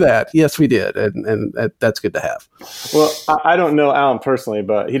you see that? Yes, we did. And that's good to have. Well, I don't know Alan personally,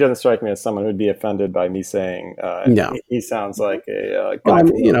 but he doesn't strike me as someone who'd be offended by me saying, no. He sounds like a guy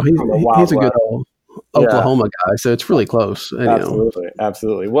he's a good old Oklahoma guy. So it's really close.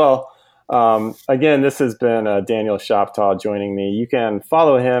 Absolutely. Well, Again, this has been Daniel Shoptaw joining me. You can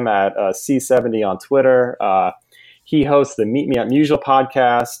follow him at C70 on Twitter. He hosts the Meet Me at Musial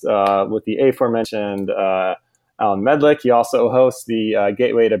podcast with the aforementioned Alan Medlick. He also hosts the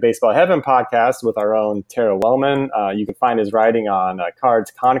Gateway to Baseball Heaven podcast with our own Tara Wellman. You can find his writing on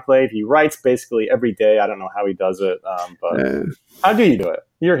Cards Conclave. He writes basically every day. I don't know how he does it, but how do you do it?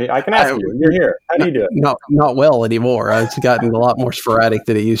 You're here. I can ask you. You're here. How do you do it? Not well anymore. It's gotten a lot more sporadic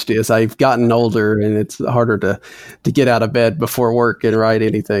than it used to. As I've gotten older, and it's harder to get out of bed before work and write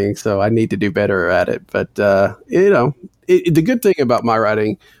anything. So I need to do better at it. But the good thing about my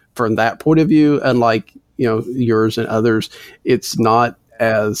writing, from that point of view, unlike yours and others, it's not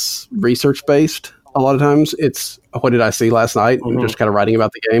as research based. A lot of times it's, what did I see last night? And just kind of writing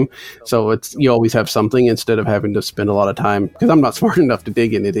about the game. So you always have something instead of having to spend a lot of time, because I'm not smart enough to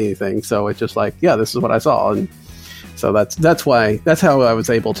dig into anything. So it's just like, yeah, this is what I saw. And so that's how I was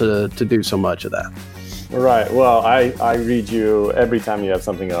able to do so much of that. Right. Well, I read you every time you have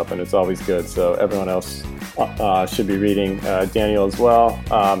something up, and it's always good. So everyone else should be reading Daniel as well.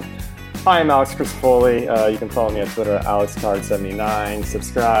 Hi, I'm Alex Crisafulli. You can follow me on Twitter at AlexCard79.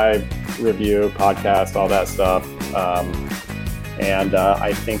 Subscribe, review, podcast, all that stuff. And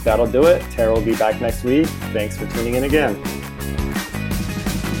I think that'll do it. Tara will be back next week. Thanks for tuning in again.